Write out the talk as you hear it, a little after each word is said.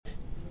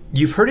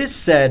You've heard it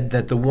said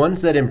that the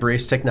ones that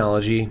embrace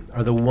technology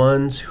are the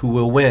ones who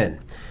will win.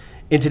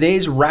 In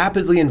today's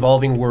rapidly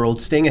evolving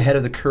world, staying ahead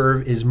of the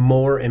curve is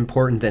more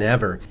important than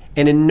ever.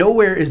 And in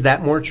nowhere is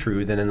that more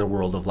true than in the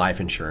world of life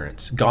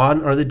insurance.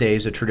 Gone are the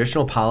days of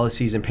traditional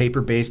policies and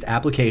paper-based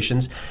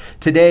applications.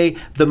 Today,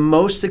 the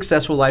most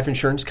successful life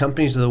insurance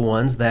companies are the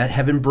ones that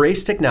have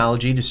embraced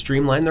technology to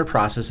streamline their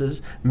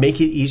processes,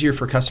 make it easier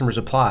for customers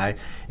to apply,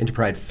 and to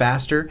provide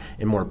faster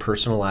and more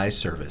personalized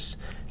service.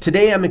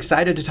 Today, I'm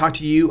excited to talk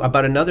to you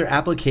about another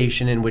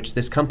application in which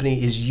this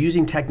company is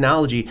using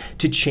technology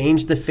to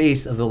change the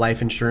face of the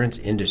life insurance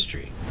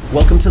industry.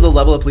 Welcome to the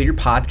Level Up Leader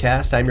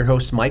podcast. I'm your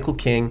host, Michael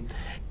King.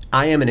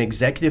 I am an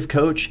executive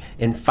coach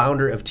and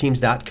founder of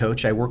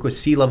Teams.Coach. I work with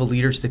C-level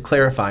leaders to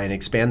clarify and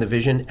expand the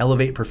vision,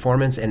 elevate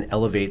performance, and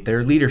elevate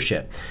their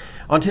leadership.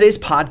 On today's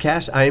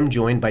podcast, I am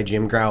joined by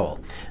Jim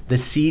Grauel, the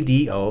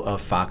CDO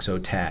of Foxo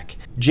Tech.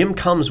 Jim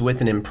comes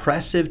with an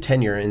impressive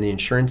tenure in the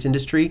insurance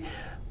industry,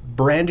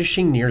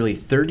 brandishing nearly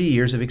 30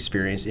 years of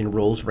experience in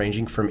roles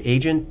ranging from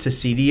agent to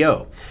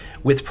CDO.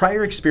 With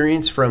prior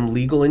experience from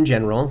Legal &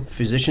 General,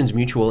 Physicians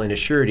Mutual, and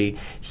Assurity,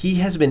 he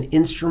has been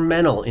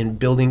instrumental in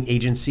building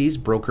agencies,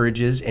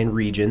 brokerages, and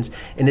regions,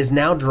 and is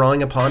now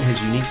drawing upon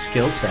his unique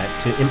skill set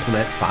to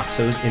implement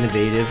Foxo's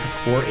innovative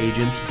for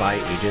agents by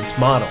agents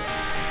model.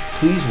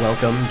 Please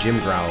welcome Jim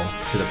Grauel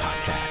to the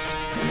podcast.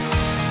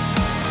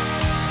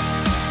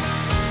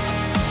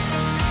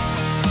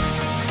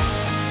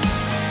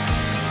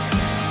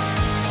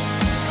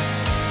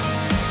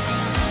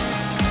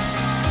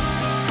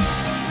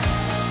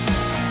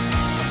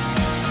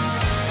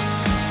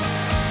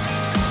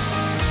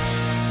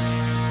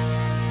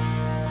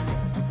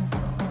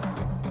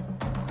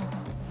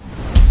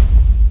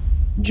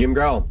 Jim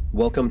Grauel,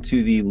 welcome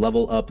to the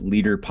Level Up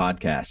Leader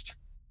podcast.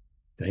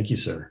 Thank you,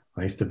 sir.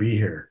 Nice to be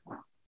here.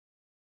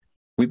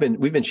 We've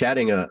been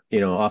chatting,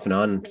 off and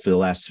on for the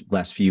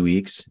last few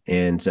weeks,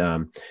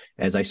 and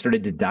as I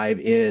started to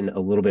dive in a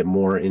little bit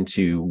more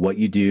into what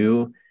you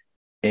do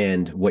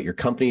and what your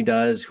company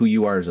does, who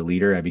you are as a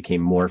leader, I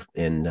became more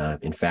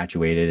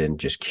infatuated and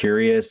just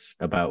curious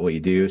about what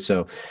you do.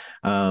 So,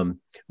 why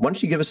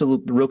don't you give us a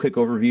real quick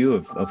overview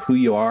of who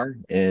you are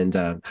and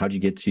how'd you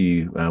get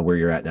to where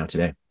you're at now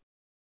today?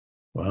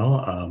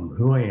 Well,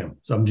 who I am.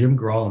 So I'm Jim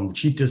Grauel. I'm the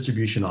Chief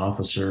Distribution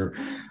Officer,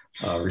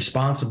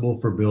 responsible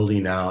for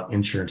building out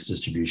insurance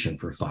distribution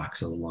for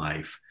Foxo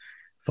Life.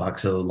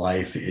 Foxo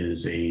Life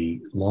is a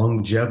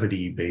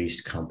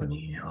longevity-based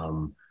company.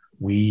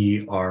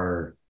 We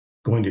are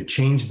going to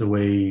change the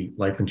way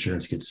life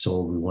insurance gets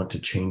sold. We want to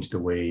change the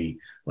way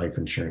life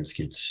insurance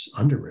gets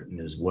underwritten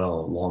as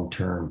well,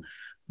 long-term.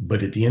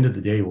 But at the end of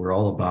the day, we're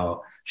all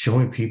about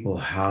showing people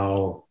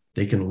how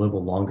they can live a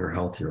longer,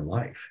 healthier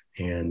life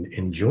and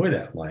enjoy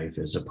that life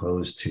as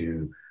opposed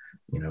to,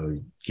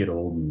 get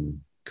old and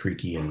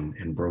creaky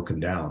and broken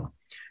down.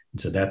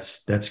 And so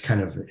that's kind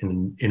of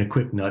in a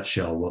quick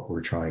nutshell what we're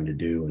trying to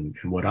do.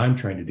 And what I'm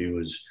trying to do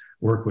is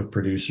work with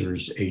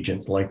producers,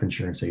 agents, life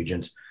insurance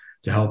agents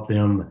to help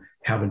them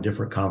have a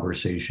different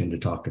conversation to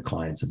talk to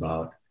clients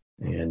about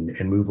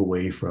and move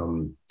away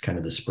from kind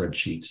of the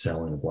spreadsheet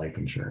selling of life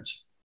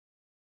insurance.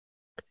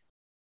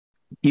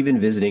 Even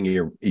visiting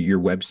your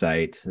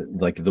website,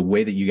 like the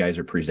way that you guys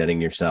are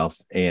presenting yourself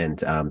and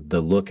the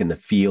look and the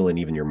feel and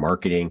even your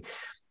marketing,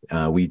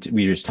 we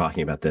were just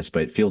talking about this,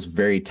 but it feels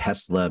very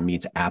Tesla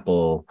meets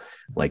Apple.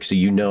 Like, so,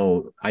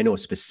 I know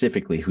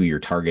specifically who you're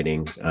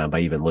targeting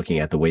by even looking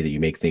at the way that you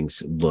make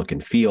things look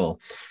and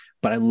feel.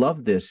 But I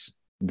love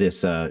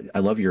I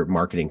love your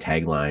marketing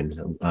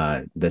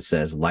tagline that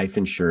says life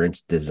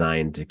insurance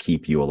designed to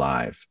keep you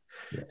alive.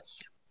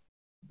 Yes.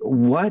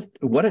 What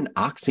an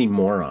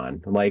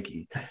oxymoron,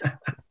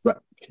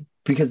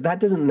 because that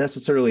doesn't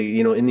necessarily,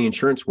 in the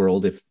insurance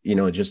world, if,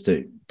 just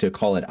to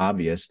call it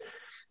obvious,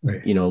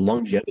 right.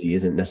 Longevity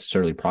isn't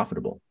necessarily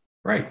profitable.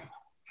 Right.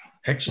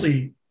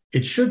 Actually,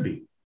 it should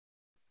be,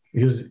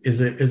 because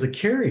as a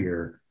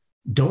carrier,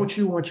 don't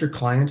you want your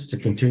clients to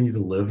continue to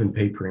live and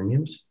pay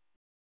premiums?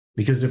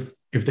 Because if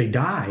they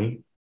die,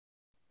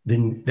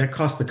 then that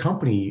costs the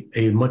company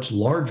a much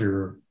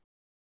larger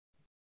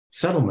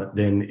settlement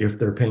than if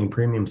they're paying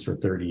premiums for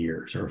 30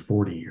 years or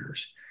 40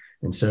 years.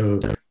 And so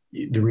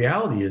the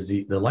reality is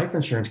the life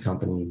insurance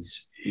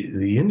companies,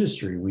 the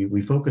industry,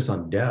 we focus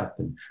on death.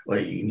 And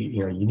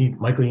you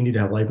need to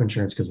have life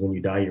insurance because when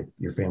you die,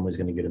 your family's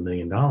going to get $1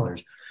 million.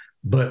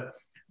 But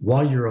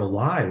while you're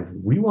alive,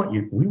 we want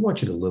you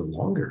to live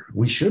longer.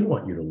 We should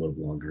want you to live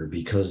longer,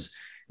 because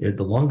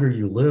the longer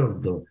you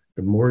live, the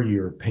more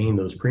you're paying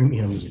those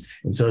premiums.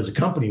 And so as a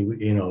company,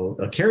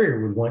 a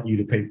carrier would want you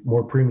to pay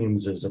more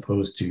premiums as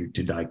opposed to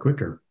die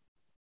quicker.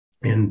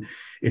 And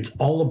it's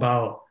all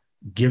about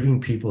giving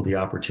people the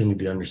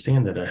opportunity to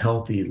understand that a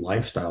healthy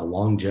lifestyle,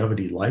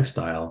 longevity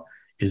lifestyle,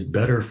 is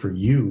better for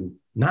you,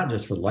 not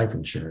just for life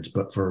insurance,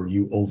 but for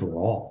you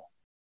overall.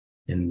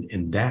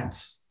 And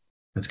that's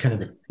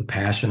kind of the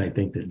passion, I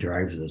think, that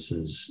drives us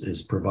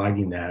is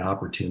providing that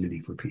opportunity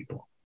for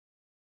people.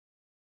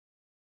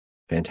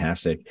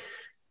 Fantastic.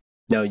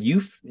 Now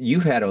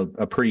you've had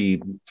a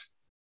pretty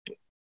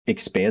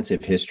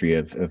expansive history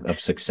of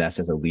success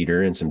as a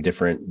leader and some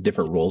different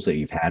roles that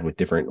you've had with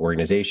different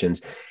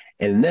organizations.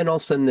 And then all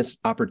of a sudden this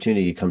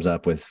opportunity comes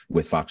up with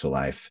Foxwell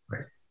Life.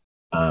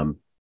 Right.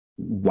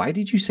 Why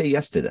did you say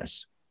yes to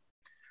this?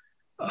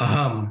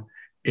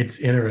 It's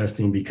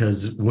interesting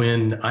because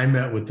when I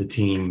met with the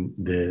team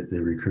that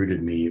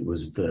recruited me, it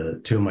was the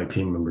two of my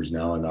team members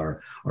now and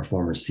our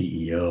former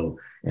CEO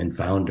and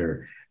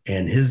founder,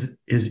 and his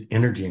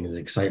energy and his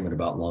excitement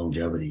about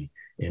longevity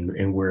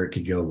and where it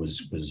could go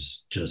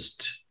was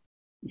just,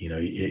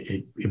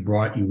 it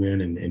brought you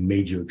in and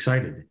made you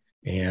excited.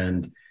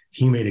 And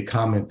he made a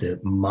comment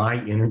that my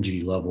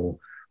energy level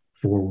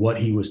for what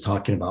he was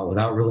talking about,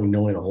 without really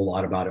knowing a whole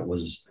lot about it,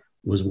 was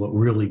what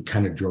really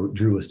kind of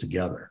drew us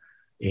together.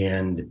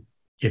 And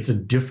it's a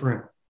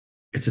different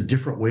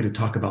way to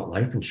talk about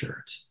life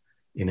insurance.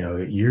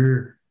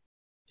 You're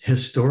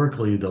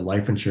historically, the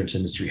life insurance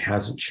industry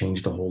hasn't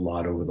changed a whole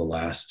lot over the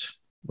last,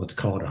 let's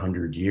call it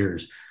 100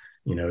 years.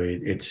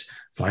 It's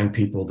find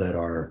people that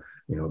are,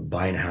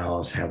 buying a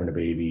house, having a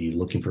baby,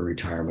 looking for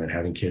retirement,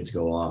 having kids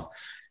go off.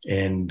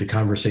 And the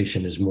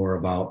conversation is more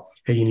about,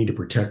 hey, you need to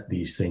protect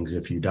these things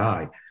if you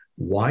die.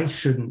 Why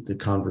shouldn't the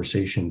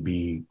conversation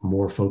be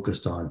more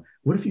focused on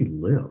what if you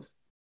live?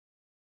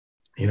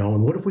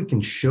 And what if we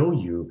can show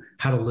you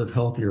how to live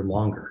healthier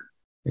longer?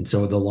 And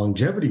so the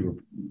longevity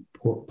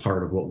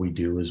part of what we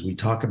do is we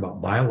talk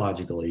about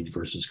biological age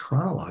versus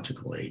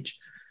chronological age.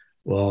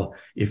 Well,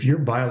 if your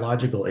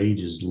biological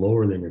age is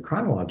lower than your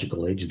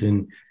chronological age,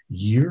 then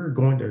you're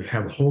going to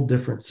have a whole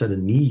different set of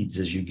needs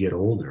as you get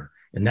older.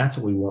 And that's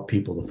what we want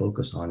people to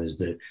focus on, is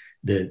that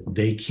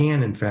they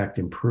can, in fact,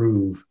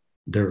 improve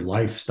their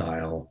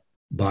lifestyle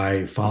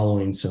by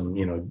following some,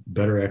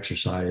 better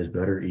exercise,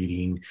 better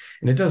eating.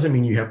 And it doesn't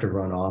mean you have to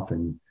run off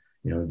and,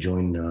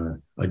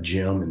 join a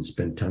gym and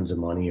spend tons of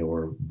money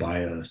or buy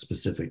a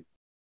specific,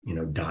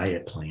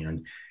 diet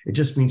plan. It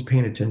just means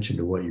paying attention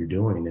to what you're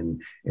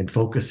doing and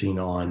focusing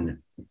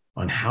on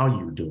how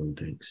you're doing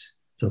things.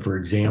 So for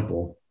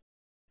example,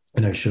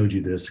 and I showed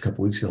you this a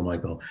couple of weeks ago,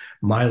 Michael,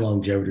 my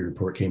longevity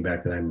report came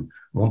back that I'm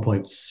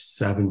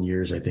 1.7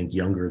 years, I think,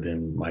 younger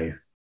than my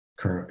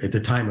current. At the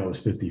time I was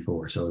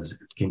 54. So it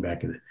came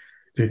back at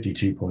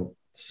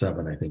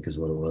 52.7, I think is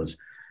what it was.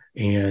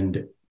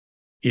 And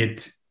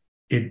it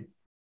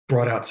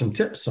brought out some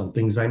tips on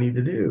things I need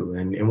to do.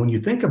 And when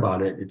you think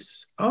about it,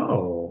 it's,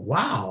 oh,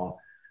 wow,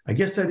 I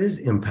guess that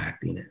is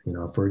impacting it.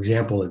 For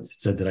example, it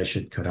said that I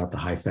should cut out the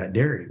high fat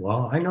dairy.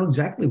 Well, I know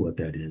exactly what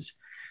that is.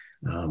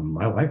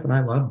 My wife and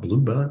I love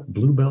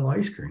Bluebell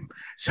ice cream.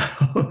 So,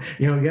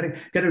 you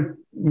gotta,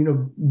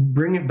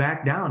 bring it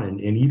back down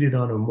and eat it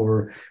on a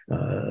more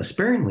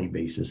sparingly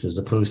basis, as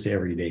opposed to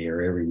every day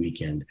or every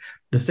weekend.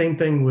 The same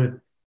thing with,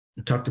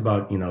 I talked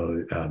about,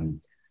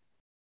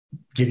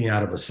 getting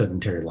out of a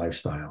sedentary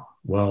lifestyle.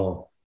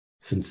 Well,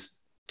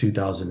 since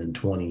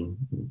 2020,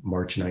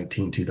 March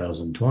 19,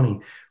 2020,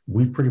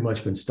 we've pretty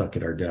much been stuck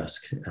at our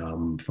desk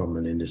from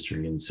an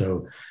industry. And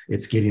so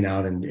it's getting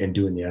out and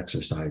doing the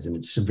exercise. And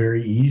it's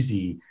very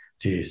easy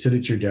to sit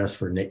at your desk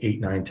for 8,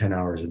 9, 10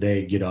 hours a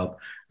day, get up,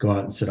 go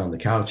out and sit on the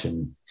couch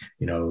and,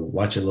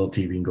 watch a little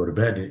TV and go to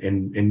bed.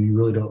 And you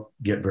really don't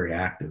get very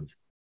active.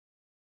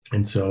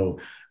 And so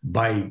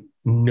by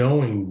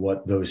knowing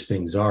what those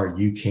things are,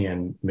 you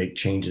can make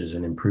changes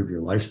and improve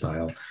your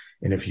lifestyle.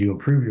 And if you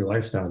improve your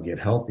lifestyle and get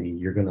healthy,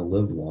 you're going to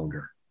live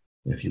longer.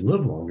 And if you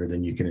live longer,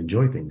 then you can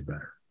enjoy things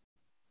better.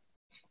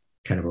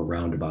 Kind of a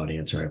roundabout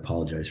answer. I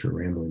apologize for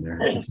rambling there.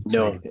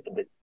 No,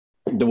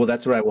 well,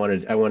 that's what I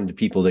wanted. I wanted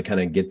people to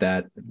kind of get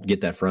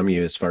that from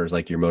you, as far as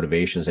like your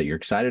motivations, that you're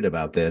excited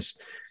about this.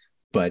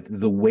 But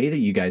the way that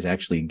you guys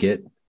actually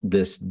get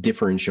this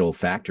differential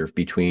factor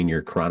between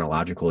your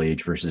chronological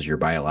age versus your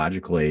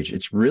biological age,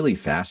 it's really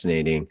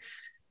fascinating,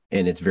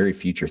 and it's very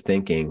future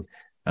thinking.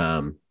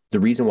 The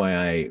reason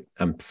why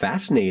I'm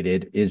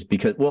fascinated is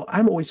because, well,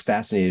 I'm always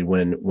fascinated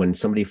when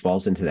somebody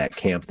falls into that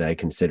camp that I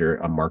consider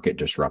a market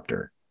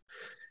disruptor,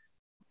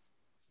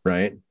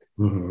 right?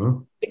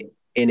 Mm-hmm.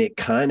 And it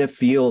kind of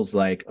feels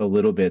like a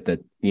little bit that,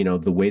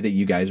 the way that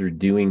you guys are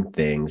doing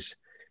things,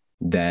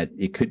 that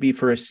it could be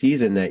for a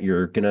season that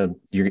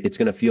it's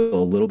going to feel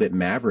a little bit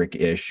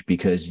maverick-ish,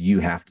 because you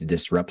have to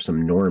disrupt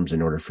some norms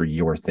in order for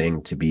your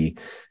thing to be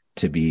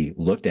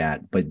looked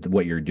at. But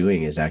what you're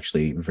doing is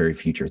actually very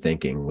future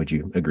thinking. Would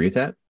you agree with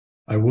that?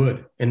 I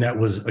would. And that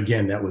was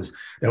kind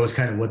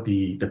of what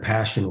the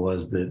passion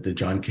was that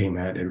John came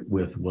at it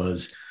with,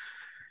 was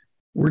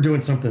we're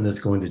doing something that's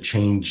going to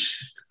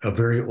change a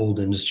very old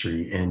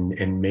industry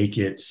and make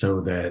it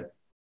so that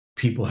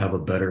people have a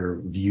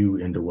better view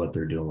into what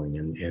they're doing.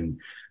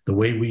 And the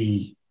way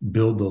we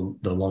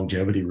build the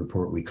longevity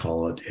report, we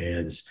call it,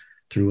 is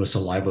through a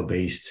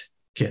saliva-based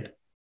kit.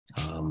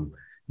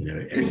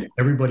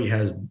 Everybody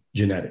has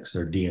genetics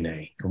or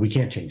DNA, and we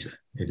can't change that.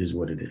 It is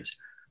what it is.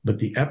 But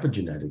the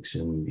epigenetics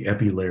and the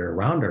epi layer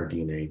around our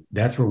DNA,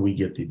 that's where we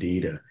get the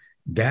data.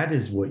 That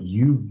is what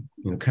you've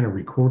kind of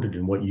recorded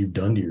and what you've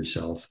done to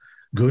yourself,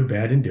 good,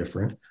 bad, and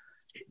different.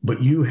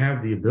 But you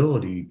have the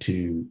ability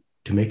to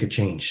make a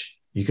change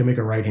You can make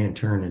a right-hand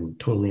turn and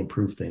totally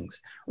improve things,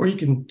 or you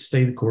can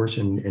stay the course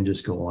and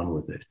just go on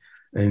with it.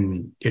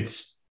 And it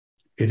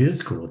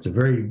is cool. It's a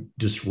very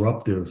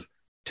disruptive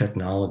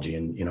technology,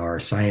 and our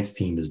science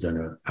team has done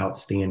an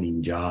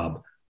outstanding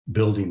job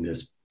building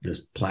this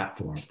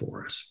platform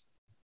for us.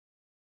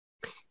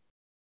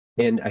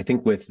 And I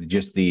think with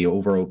just the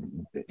overall,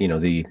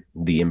 the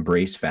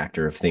embrace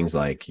factor of things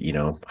like,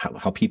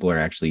 how people are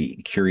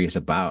actually curious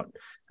about,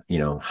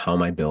 how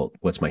am I built?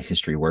 What's my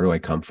history? Where do I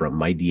come from?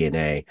 My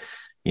DNA,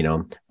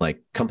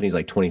 like companies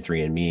like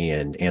 23andMe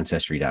and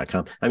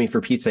Ancestry.com. I mean,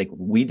 for Pete's sake,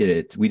 we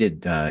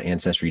did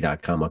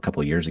Ancestry.com a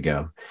couple of years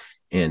ago.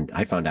 And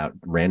I found out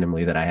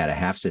randomly that I had a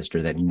half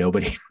sister that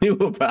nobody knew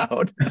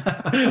about.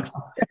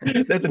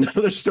 That's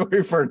another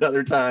story for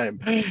another time.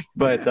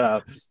 But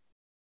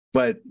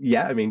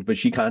yeah, I mean, but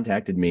she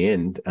contacted me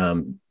and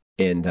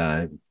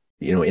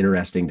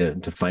interesting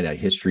to find out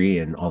history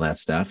and all that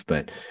stuff.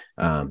 But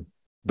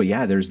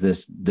yeah, there is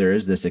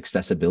this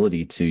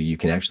accessibility to, you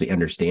can actually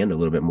understand a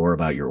little bit more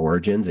about your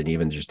origins and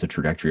even just the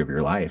trajectory of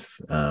your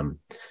life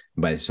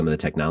by some of the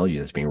technology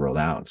that's being rolled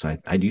out. So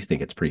I do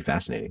think it's pretty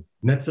fascinating.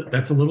 And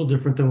that's a little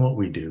different than what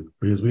we do,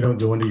 because we don't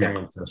go into your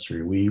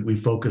ancestry. We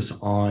focus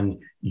on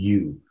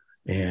you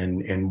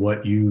and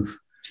what you've,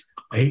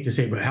 I hate to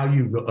say, but how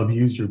you've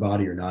abused your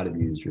body or not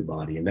abused your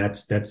body. And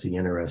that's the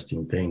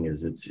interesting thing,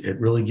 is it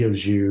really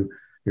gives you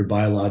your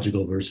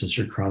biological versus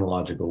your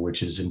chronological,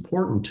 which is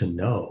important to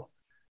know.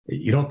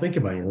 You don't think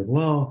about it. You're like,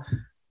 well,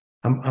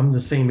 I'm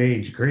the same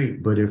age,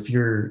 great. But if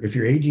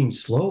you're aging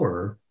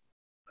slower,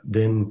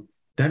 then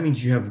that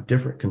means you have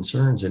different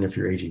concerns than if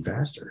you're aging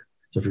faster.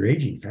 So if you're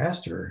aging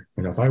faster,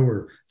 if I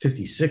were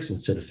 56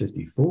 instead of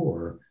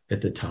 54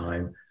 at the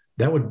time,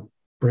 that would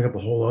bring up a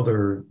whole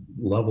other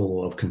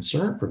level of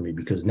concern for me,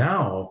 because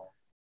now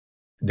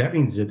that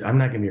means that I'm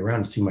not going to be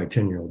around to see my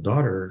 10-year-old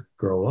daughter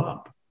grow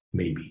up.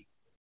 Maybe,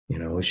 I'm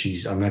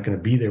not going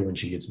to be there when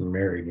she gets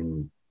married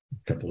in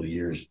a couple of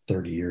years,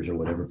 30 years or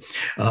whatever.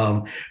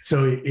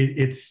 So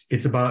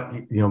it's about,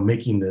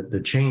 making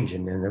the change.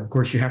 And then of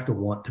course you have to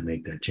want to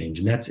make that change.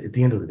 And that's, at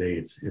the end of the day,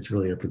 it's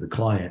really up to the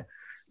client.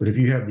 But if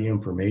you have the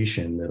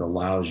information that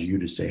allows you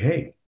to say,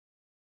 hey,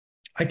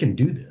 I can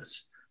do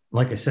this.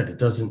 Like I said, it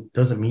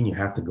doesn't mean you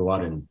have to go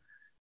out and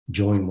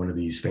join one of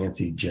these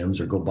fancy gyms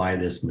or go buy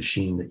this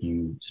machine that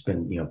you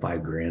spend,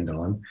 $5,000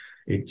 on.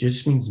 It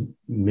just means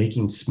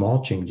making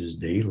small changes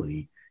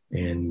daily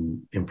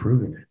and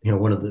improving it.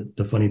 One of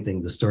the funny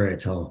thing, the story I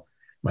tell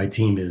my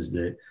team is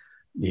that,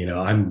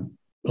 I'm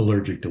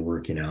allergic to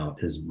working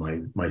out, is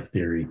my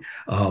theory.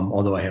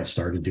 Although I have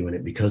started doing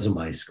it because of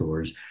my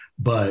scores,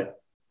 but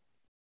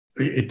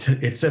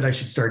it said I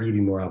should start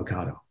eating more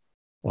avocado.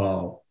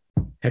 Well,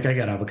 heck, I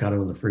got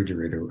avocado in the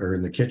refrigerator or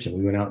in the kitchen.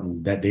 We went out,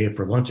 and that day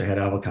for lunch, I had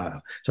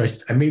avocado. So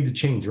I made the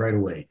change right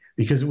away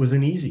because it was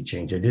an easy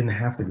change. I didn't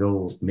have to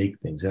go make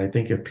things. And I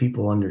think if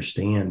people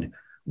understand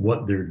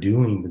what they're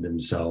doing to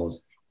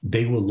themselves,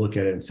 they will look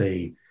at it and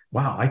say,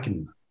 wow, I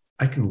can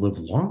live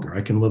longer.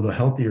 I can live a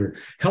healthier,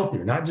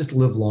 not just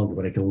live longer,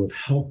 but I can live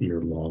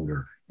healthier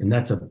longer. And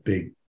that's a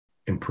big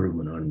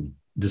improvement on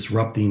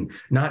disrupting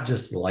not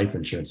just the life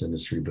insurance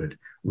industry, but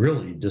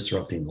really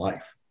disrupting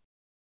life.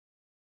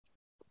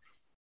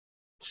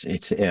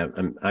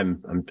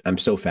 I'm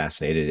so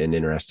fascinated and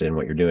interested in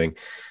what you're doing.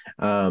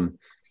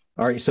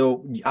 All right,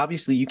 so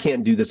obviously you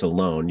can't do this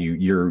alone.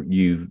 You're a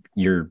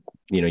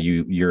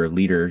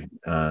leader,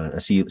 a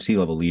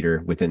C-level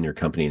leader within your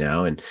company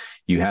now, and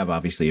you have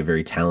obviously a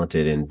very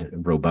talented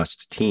and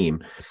robust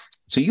team.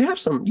 So you have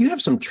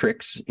some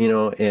tricks,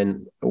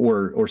 and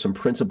or some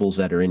principles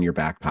that are in your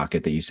back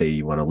pocket that you say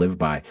you want to live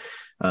by.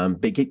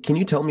 But can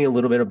you tell me a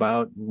little bit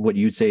about what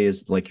you'd say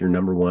is like your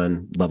number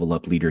one level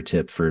up leader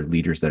tip for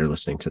leaders that are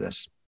listening to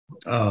this?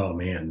 Oh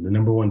man, the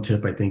number one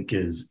tip I think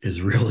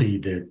is really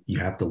that you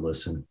have to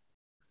listen.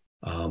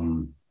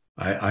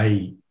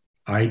 I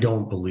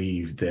don't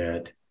believe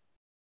that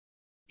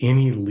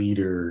any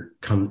leader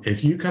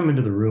if you come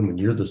into the room and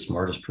you're the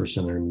smartest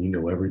person there and you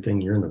know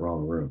everything, you're in the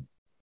wrong room.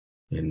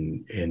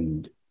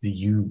 And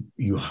you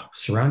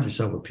surround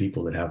yourself with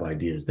people that have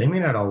ideas. They may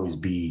not always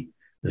be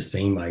the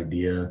same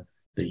idea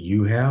that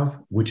you have,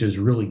 which is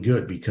really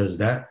good because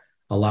that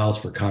allows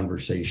for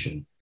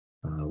conversation.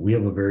 We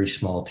have a very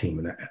small team,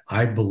 and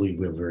I believe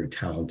we have a very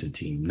talented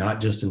team, not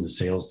just in the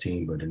sales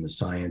team, but in the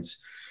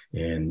science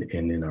and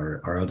in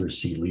our other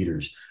C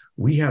leaders.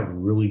 We have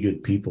really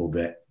good people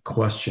that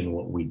question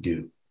what we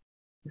do.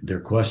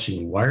 They're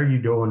questioning, why are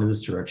you going in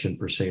this direction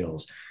for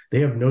sales? They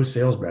have no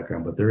sales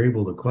background, but they're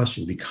able to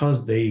question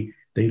because they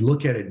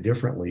look at it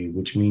differently,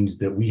 which means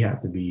that we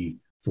have to be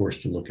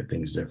forced to look at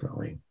things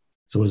differently.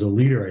 So as a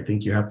leader, I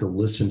think you have to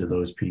listen to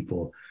those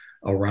people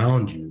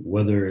around you,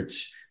 whether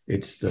it's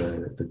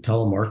the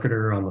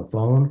telemarketer on the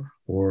phone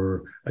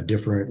or a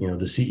different,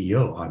 the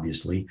CEO,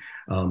 obviously.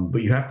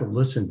 But you have to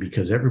listen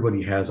because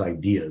everybody has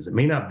ideas. It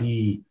may not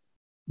be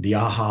the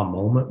aha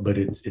moment, but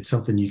it's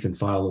something you can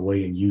file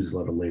away and use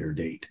at a later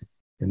date.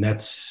 And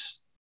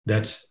that's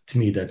to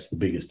me, that's the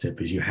biggest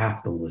tip, is you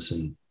have to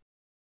listen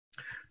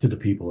to the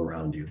people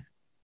around you.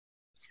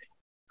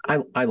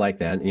 I like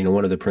that. You know,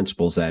 one of the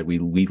principles that we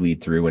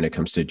lead through when it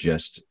comes to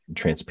just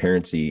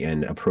transparency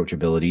and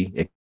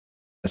approachability,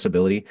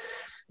 accessibility,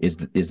 is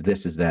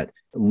that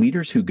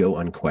leaders who go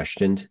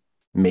unquestioned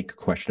make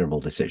questionable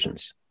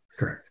decisions.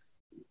 Correct.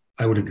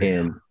 I would agree.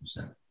 And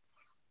 100%.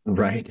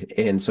 right.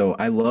 And so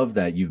I love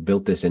that you've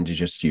built this into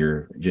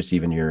your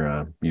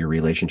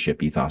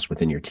relationship ethos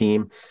within your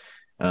team.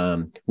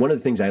 One of the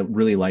things I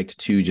really liked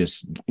too,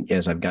 just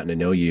as I've gotten to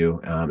know you,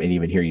 and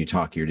even hear you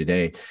talk here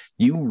today,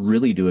 you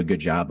really do a good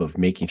job of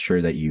making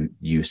sure that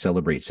you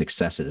celebrate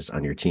successes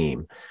on your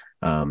team,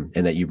 and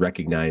that you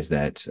recognize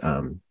that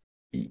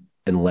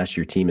unless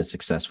your team is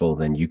successful,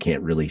 then you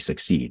can't really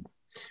succeed.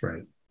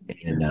 Right.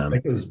 And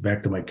that goes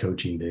back to my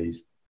coaching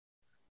days.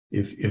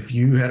 If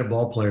you had a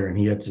ball player and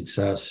he had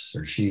success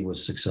or she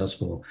was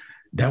successful,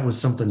 that was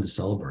something to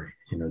celebrate.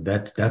 You know,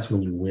 that's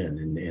when you win.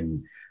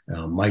 And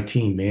my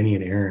team, Manny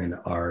and Aaron,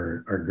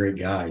 are great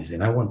guys,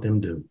 and I want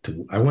them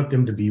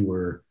to be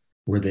where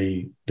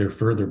they're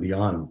further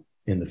beyond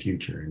in the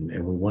future,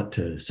 and we want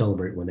to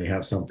celebrate when they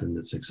have something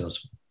that's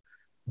successful.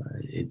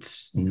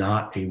 It's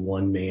not a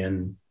one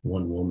man,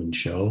 one woman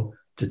show.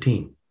 It's a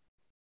team.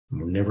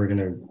 We're never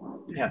gonna.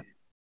 yeah,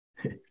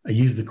 I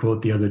used the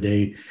quote the other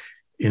day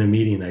in a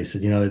meeting. I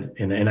said, you know,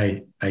 and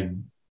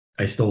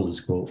I stole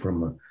this quote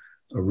from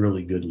a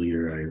really good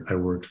leader I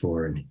worked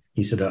for, and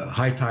he said, "A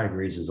high tide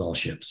raises all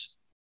ships,"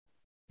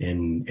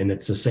 and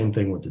it's the same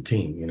thing with the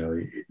team. You know,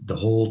 the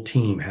whole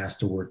team has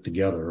to work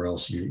together, or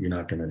else you're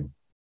not gonna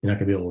be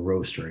able to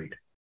row straight.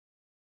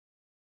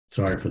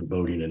 Sorry for the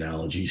boating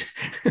analogies.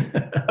 bring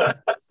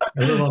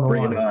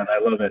it on. I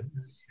love it.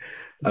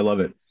 I love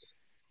it.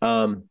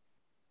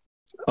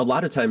 A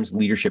lot of times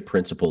leadership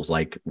principles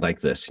like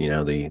this, you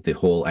know, the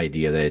whole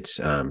idea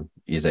that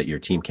is that your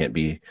team can't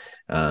be,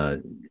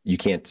 you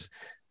can't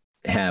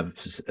have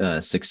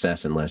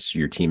success unless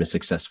your team is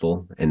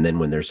successful. And then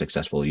when they're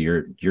successful,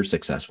 you're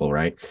successful,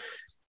 right?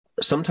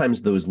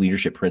 Sometimes those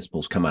leadership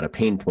principles come out of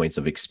pain points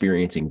of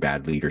experiencing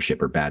bad leadership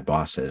or bad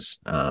bosses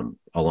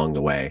along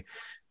the way.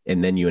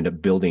 And then you end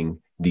up building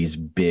these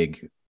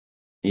big,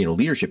 you know,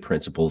 leadership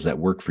principles that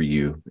work for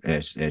you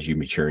as you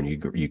mature and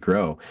you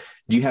grow.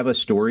 Do you have a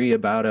story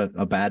about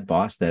a bad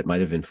boss that might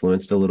have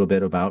influenced a little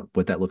bit about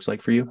what that looks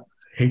like for you?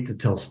 I hate to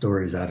tell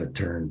stories out of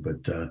turn,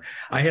 but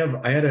I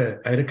had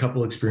a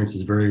couple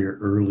experiences very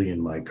early in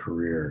my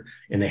career,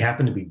 and they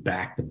happened to be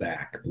back to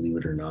back, believe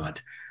it or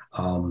not.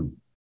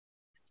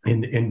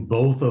 And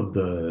both of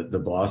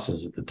the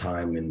bosses at the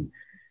time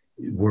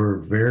were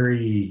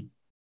very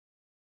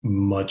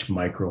much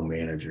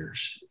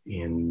micromanagers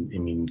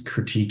in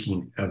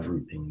critiquing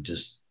everything,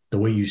 just the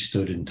way you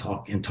stood and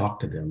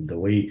talked to them, the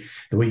way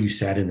you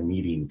sat in a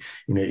meeting.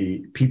 You know,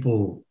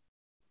 people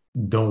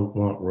don't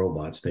want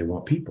robots. They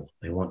want people.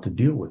 They want to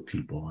deal with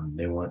people, and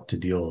they want to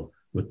deal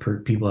with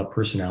people have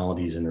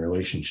personalities and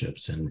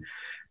relationships. And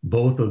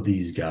both of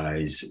these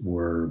guys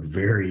were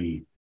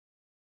very,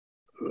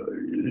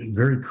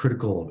 very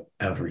critical of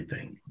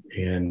everything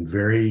and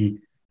very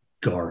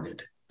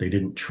guarded. They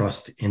didn't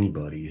trust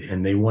anybody,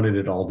 and they wanted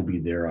it all to be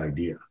their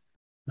idea.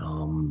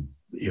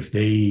 If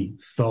they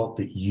felt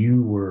that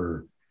you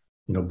were,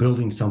 you know,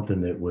 building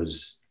something that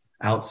was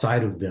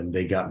outside of them,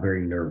 they got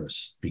very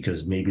nervous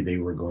because maybe they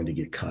were going to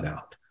get cut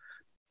out.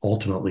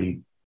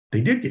 Ultimately, they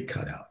did get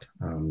cut out,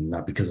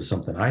 not because of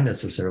something I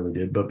necessarily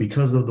did, but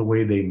because of the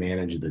way they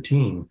managed the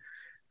team.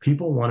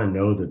 People want to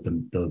know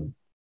that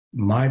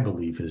my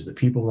belief is that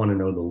people want to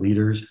know the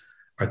leaders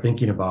are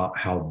thinking about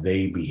how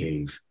they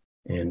behave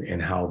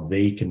and how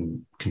they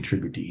can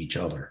contribute to each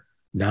other,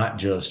 not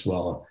just,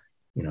 well,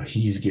 you know,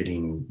 he's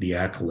getting the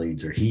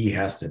accolades or he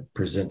has to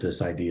present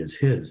this idea as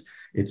his.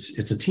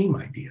 It's a team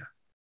idea,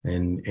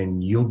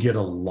 and you'll get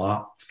a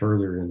lot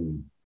further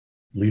in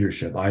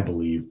leadership, I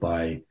believe,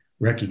 by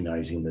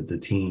recognizing that the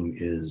team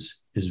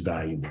is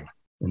valuable.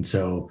 And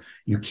so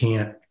you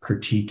can't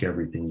critique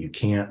everything. You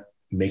can't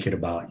make it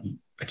about,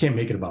 I can't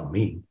make it about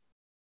me.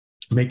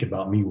 Make it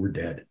about me, we're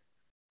dead.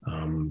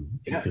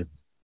 Because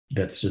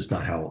that's just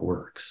not how it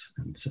works.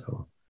 And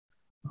so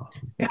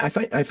yeah, I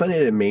find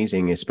it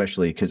amazing,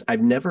 especially because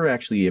I've never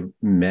actually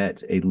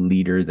met a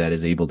leader that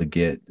is able to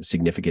get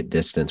significant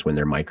distance when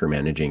they're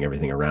micromanaging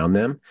everything around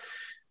them.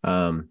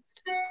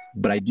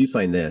 But I do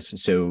find this.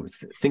 So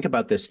think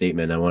about this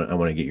statement. I want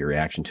to get your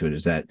reaction to it.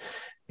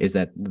 Is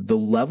that the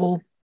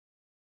level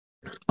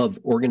of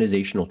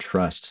organizational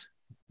trust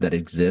that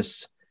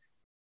exists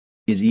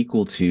is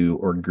equal to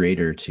or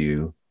greater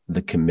to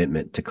the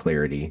commitment to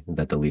clarity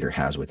that the leader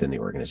has within the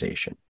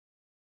organization.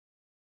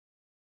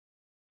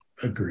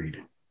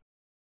 Agreed.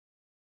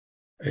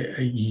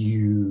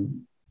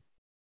 You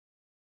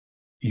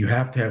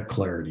have to have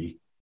clarity.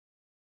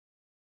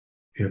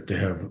 You have to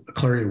have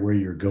clarity of where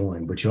you're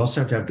going, but you also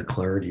have to have the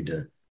clarity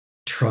to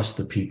trust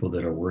the people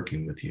that are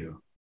working with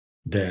you.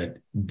 That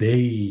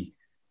they,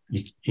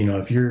 you know,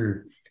 if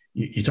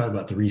you talk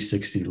about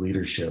 360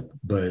 leadership,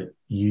 but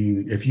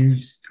if you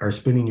are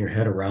spinning your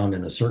head around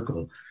in a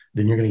circle,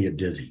 then you're going to get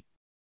dizzy.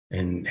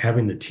 and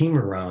having the team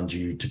around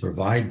you to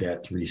provide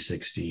that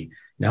 360.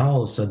 Now,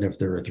 all of a sudden, if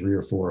there are 3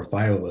 or 4 or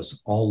 5 of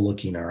us all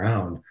looking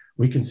around,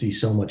 we can see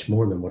so much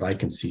more than what I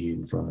can see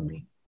in front of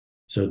me.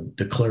 So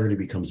the clarity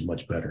becomes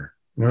much better.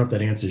 I don't know if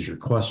that answers your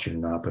question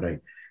or not, but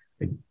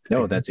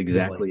no, that's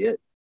exactly it.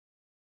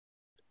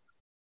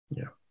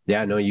 Yeah.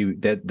 Yeah, no, I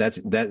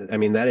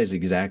mean, that is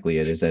exactly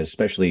it, is that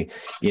especially,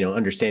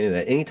 understanding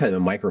that anytime a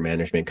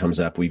micromanagement comes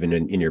up, even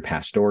in your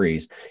past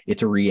stories,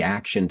 it's a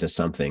reaction to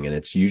something. And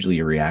it's usually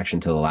a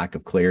reaction to the lack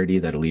of clarity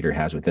that a leader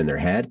has within their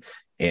head.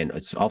 And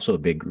it's also a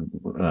big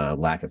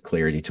lack of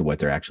clarity to what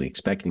they're actually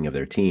expecting of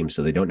their team.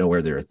 So they don't know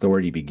where their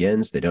authority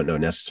begins. They don't know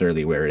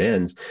necessarily where it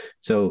ends.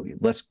 So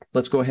let's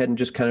go ahead and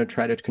just kind of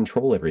try to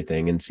control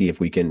everything and see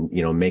if we can,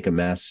 make a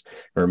mess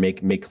or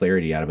make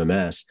clarity out of a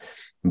mess.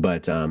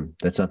 But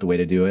that's not the way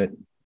to do it.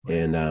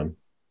 And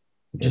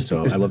just so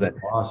I love that.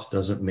 The boss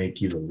doesn't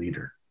make you the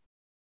leader.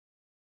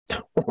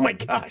 Oh my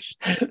gosh.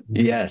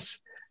 Yes.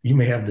 You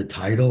may have the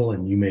title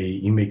and you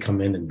may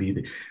come in and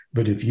be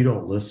but if you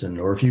don't listen,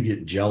 or if you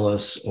get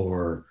jealous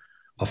or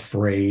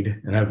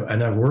afraid, and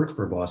I've worked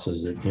for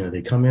bosses that,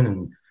 they come in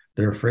and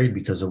they're afraid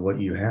because of what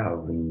you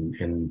have,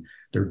 and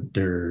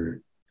they're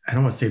I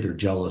don't want to say they're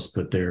jealous,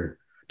 but they're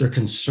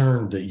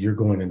concerned that you're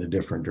going in a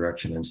different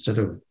direction. Instead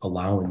of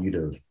allowing you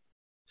to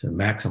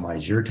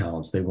maximize your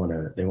talents, they want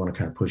to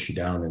kind of push you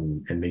down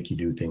and make you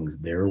do things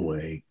their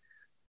way.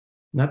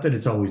 Not that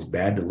it's always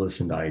bad to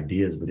listen to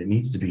ideas, but it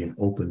needs to be an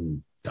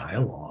open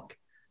dialogue.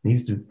 It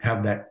needs to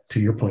have that, to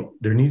your point,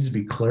 there needs to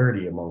be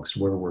clarity amongst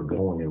where we're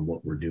going and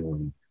what we're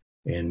doing,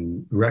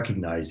 and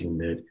recognizing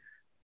that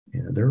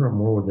there are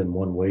more than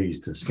one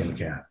ways to skin a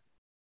cat.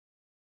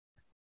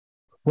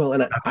 Well,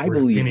 and I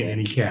believe that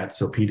any cat,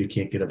 so PETA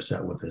can't get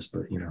upset with this,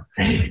 but yeah,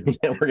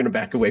 we're going to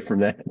back away from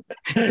that.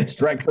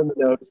 Strike from the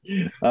notes.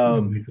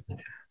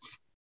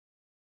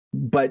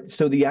 But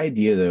so the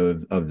idea, though,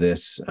 of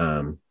this,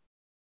 I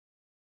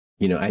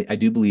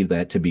do believe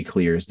that to be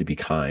clear is to be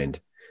kind,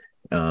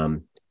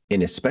 and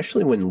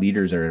especially when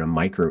leaders are in a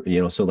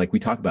micro, so like we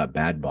talk about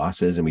bad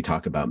bosses and we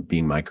talk about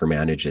being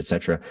micromanaged,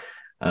 etc.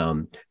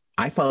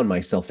 I found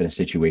myself in a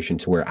situation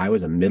to where I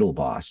was a middle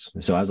boss.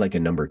 So I was like a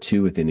number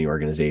 2 within the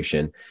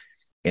organization.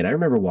 And I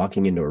remember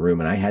walking into a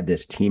room and I had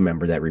this team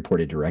member that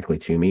reported directly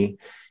to me.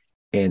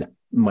 And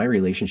my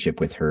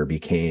relationship with her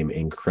became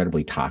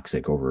incredibly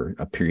toxic over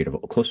a period of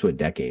close to a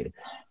decade.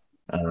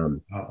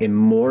 And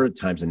more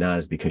times than not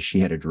is because she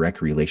had a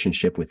direct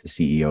relationship with the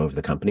CEO of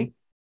the company.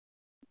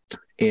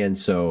 And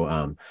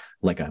so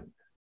like a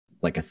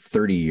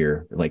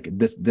 30-year, like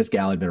this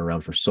gal had been around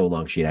for so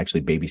long, she had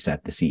actually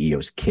babysat the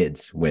CEO's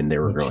kids when they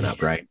were growing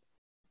up, right?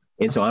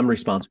 And so I'm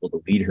responsible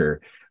to lead her,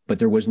 but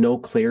there was no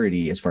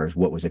clarity as far as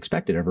what was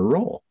expected of her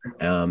role.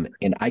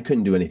 And I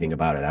couldn't do anything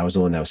about it. I was the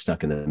one that was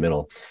stuck in the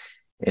middle.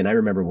 And I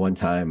remember one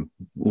time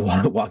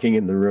walking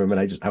in the room and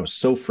I was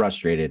so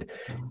frustrated,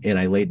 and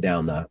I laid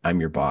down the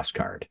 "I'm your boss"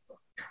 card.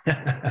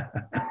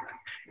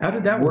 How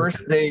did that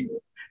worst thing?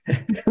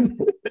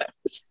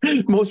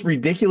 Most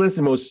ridiculous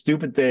and most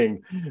stupid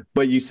thing,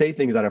 but you say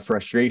things out of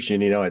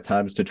frustration, at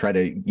times to try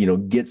to,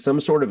 get some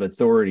sort of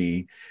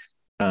authority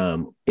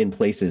in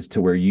places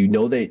to where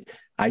that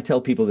I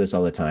tell people this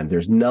all the time.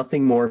 There's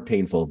nothing more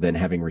painful than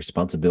having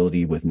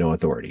responsibility with no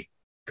authority.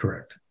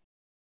 Correct.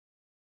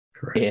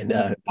 And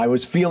I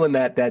was feeling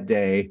that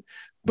day,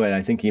 but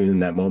I think even in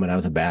that moment I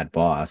was a bad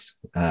boss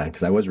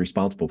because I was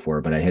responsible for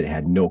it, but I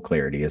had no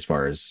clarity as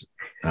far as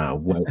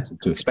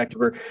what to expect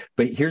of her.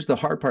 But here's the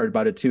hard part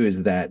about it too,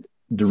 is that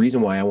the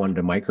reason why I wanted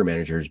to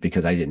micromanage her is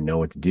because I didn't know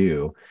what to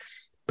do,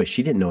 but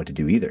she didn't know what to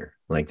do either.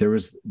 Like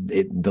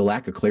the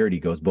lack of clarity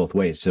goes both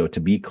ways. So to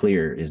be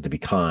clear is to be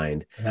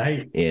kind.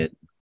 And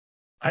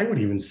I would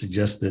even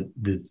suggest that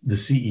the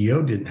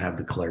CEO didn't have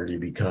the clarity,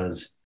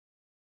 because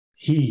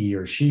he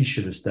or she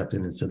should have stepped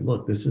in and said,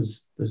 look, this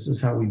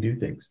is how we do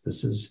things.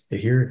 This is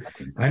here.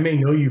 I may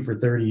know you for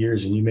 30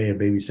 years and you may have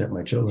babysat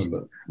my children,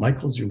 but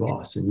Michael's your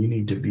boss and you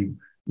need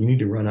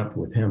to run up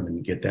with him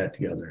and get that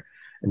together.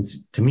 And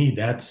to me,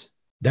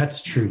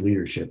 that's true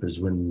leadership,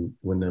 is when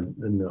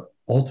the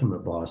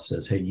ultimate boss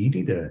says, hey, you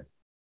need to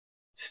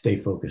stay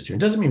focused here. It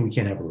doesn't mean we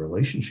can't have a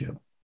relationship.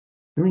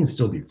 We can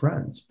still be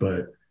friends,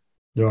 but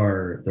there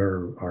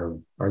are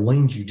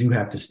lanes you do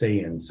have to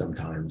stay in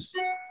sometimes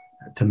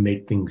to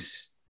make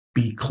things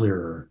be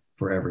clearer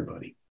for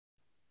everybody.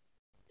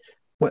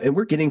 Well, and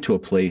we're getting to a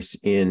place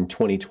in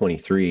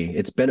 2023.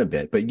 It's been a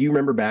bit, but you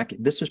remember back,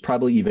 this was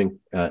probably even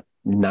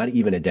not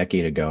even a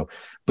decade ago,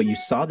 but you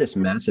saw this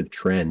massive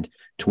trend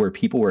to where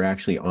people were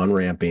actually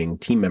on-ramping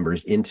team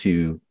members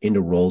into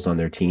roles on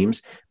their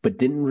teams, but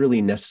didn't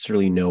really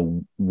necessarily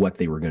know what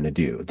they were going to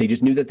do. They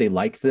just knew that they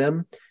liked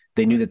them.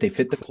 They knew that they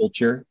fit the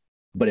culture.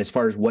 But as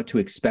far as what to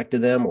expect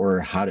of them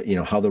or how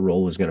the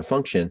role was going to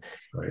function,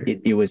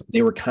 right,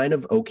 they were kind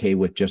of okay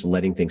with just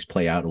letting things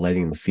play out and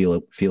letting them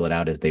feel it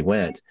out as they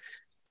went.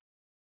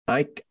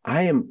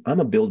 I'm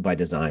a build by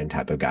design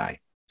type of guy.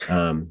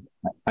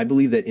 I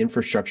believe that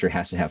infrastructure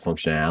has to have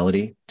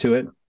functionality to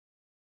it.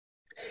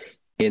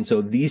 And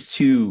so these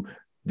two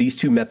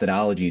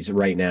methodologies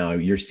right now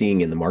you're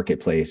seeing in the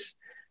marketplace,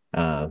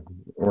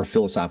 or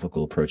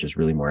philosophical approach is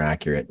really more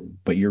accurate.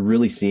 But you're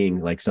really seeing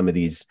like some of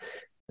these.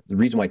 The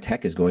reason why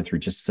tech is going through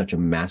just such a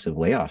massive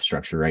layoff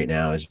structure right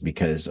now is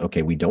because,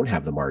 okay, we don't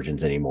have the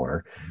margins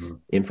anymore. Mm-hmm.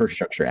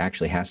 Infrastructure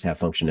actually has to have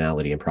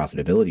functionality and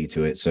profitability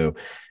to it. So,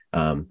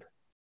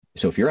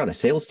 so if you're on a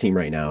sales team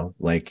right now,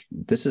 like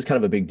this is kind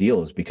of a big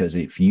deal, is because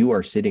if you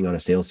are sitting on a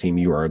sales team,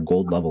 you are a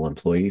gold level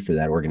employee for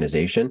that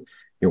organization.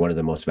 You're one of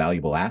the most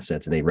valuable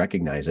assets and they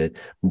recognize it.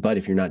 But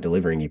if you're not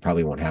delivering, you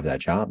probably won't have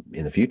that job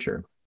in the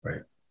future.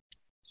 Right.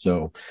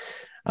 So,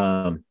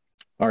 all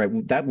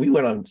right, that we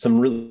went on some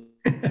really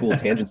cool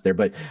tangents there,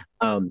 but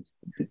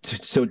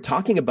so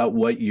talking about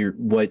what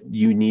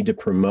you need to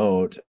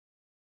promote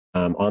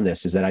on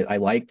this is that I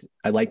liked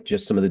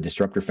just some of the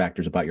disruptor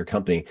factors about your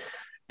company.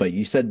 But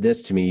you said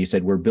this to me, you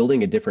said, we're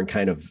building a different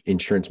kind of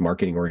insurance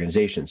marketing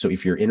organization. So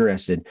if you're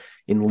interested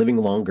in living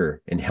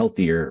longer and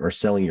healthier or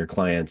selling your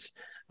clients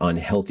on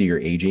healthier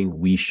aging,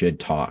 we should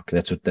talk.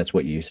 That's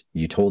what you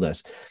told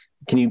us.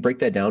 Can you break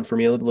that down for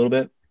me a little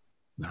bit?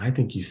 I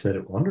think you said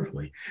it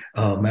wonderfully.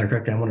 Matter of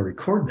fact, I want to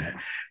record that.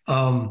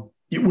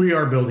 We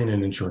are building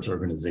an insurance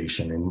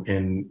organization,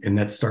 and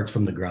that starts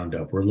from the ground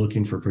up. We're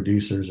looking for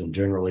producers and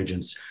general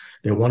agents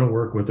that want to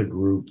work with a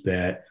group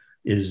that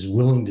is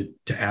willing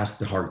to ask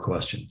the hard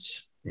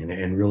questions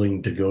and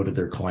willing to go to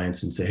their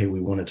clients and say, hey, we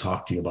want to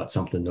talk to you about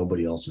something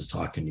nobody else is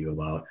talking to you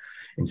about.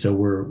 And so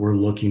we're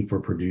looking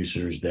for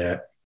producers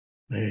that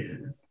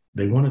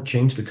they want to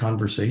change the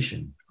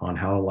conversation on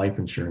how life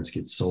insurance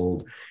gets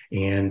sold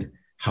and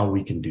how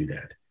we can do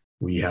that.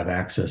 We have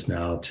access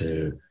now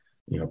to,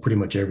 pretty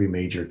much every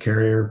major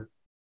carrier.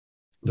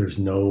 There's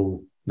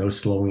no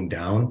slowing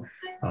down.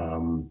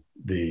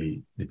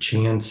 The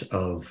chance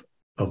of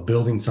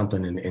building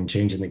something and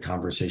changing the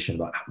conversation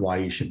about why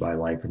you should buy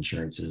life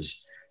insurance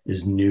is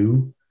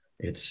new.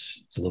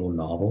 It's a little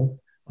novel.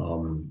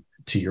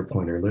 To your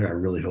point earlier, I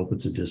really hope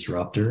it's a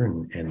disruptor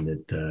and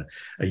that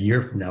a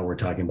year from now, we're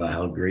talking about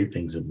how great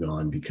things have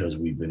gone because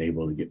we've been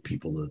able to get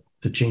people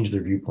to change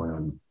their viewpoint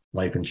on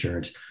life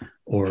insurance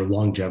or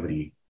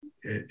longevity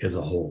as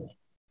a whole.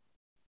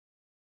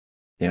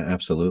 Yeah,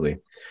 absolutely.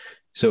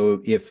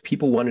 So if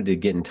people wanted to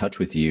get in touch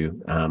with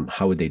you,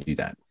 how would they do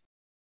that?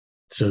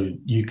 So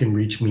you can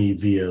reach me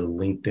via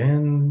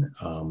LinkedIn.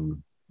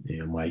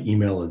 My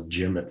email is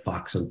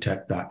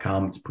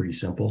jim@foxotech.com. It's pretty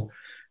simple.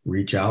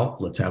 Reach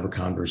out. Let's have a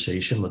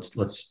conversation.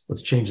 Let's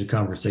change the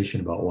conversation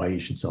about why you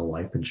should sell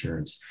life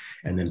insurance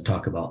and then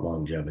talk about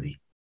longevity.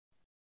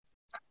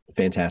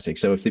 Fantastic.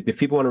 So if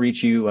people want to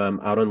reach you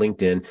out on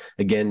LinkedIn,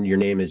 again, your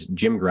name is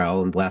Jim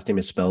Grauel and the last name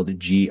is spelled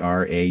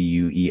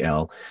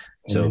Grauel.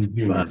 So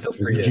feel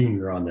free to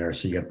junior on there.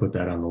 So you got to put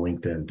that on the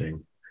LinkedIn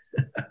thing.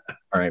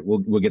 All right,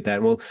 we'll get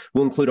that. We'll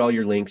include all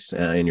your links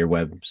in your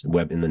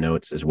web in the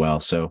notes as well.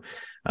 So,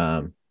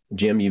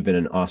 Jim, you've been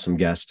an awesome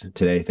guest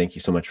today. Thank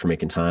you so much for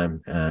making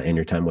time and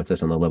your time with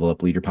us on the Level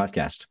Up Leader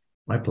podcast.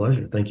 My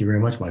pleasure. Thank you very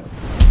much, Michael.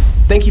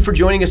 Thank you for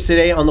joining us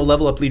today on the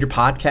Level Up Leader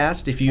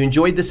podcast. If you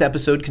enjoyed this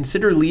episode,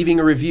 consider leaving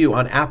a review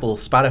on Apple,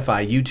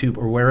 Spotify, YouTube,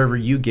 or wherever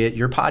you get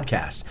your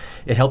podcasts.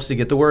 It helps to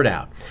get the word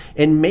out.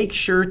 And make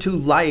sure to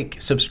like,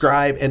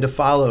 subscribe, and to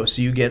follow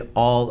so you get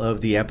all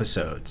of the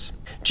episodes.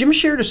 Jim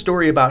shared a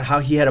story about how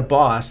he had a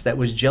boss that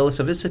was jealous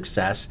of his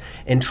success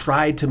and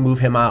tried to move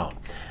him out.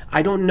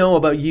 I don't know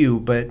about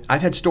you, but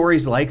I've had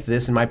stories like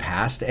this in my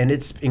past, and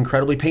it's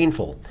incredibly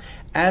painful.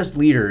 As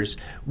leaders,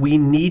 we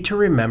need to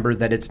remember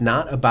that it's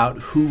not about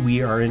who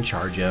we are in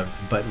charge of,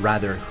 but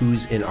rather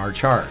who's in our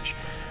charge.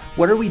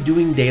 What are we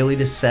doing daily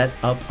to set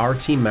up our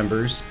team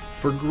members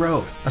for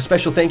growth? A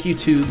special thank you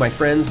to my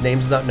friends,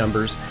 Names Without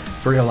Numbers,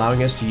 for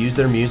allowing us to use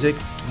their music.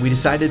 We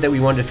decided that we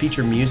wanted to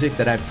feature music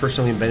that I've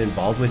personally been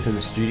involved with in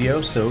the studio,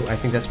 so I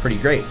think that's pretty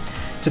great.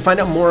 To find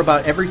out more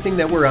about everything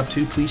that we're up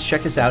to, please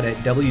check us out at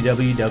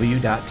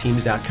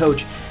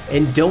www.teams.coach.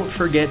 And don't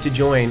forget to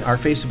join our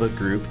Facebook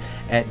group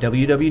at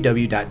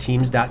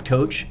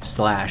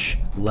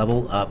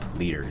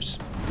www.teams.coach/levelupleaders.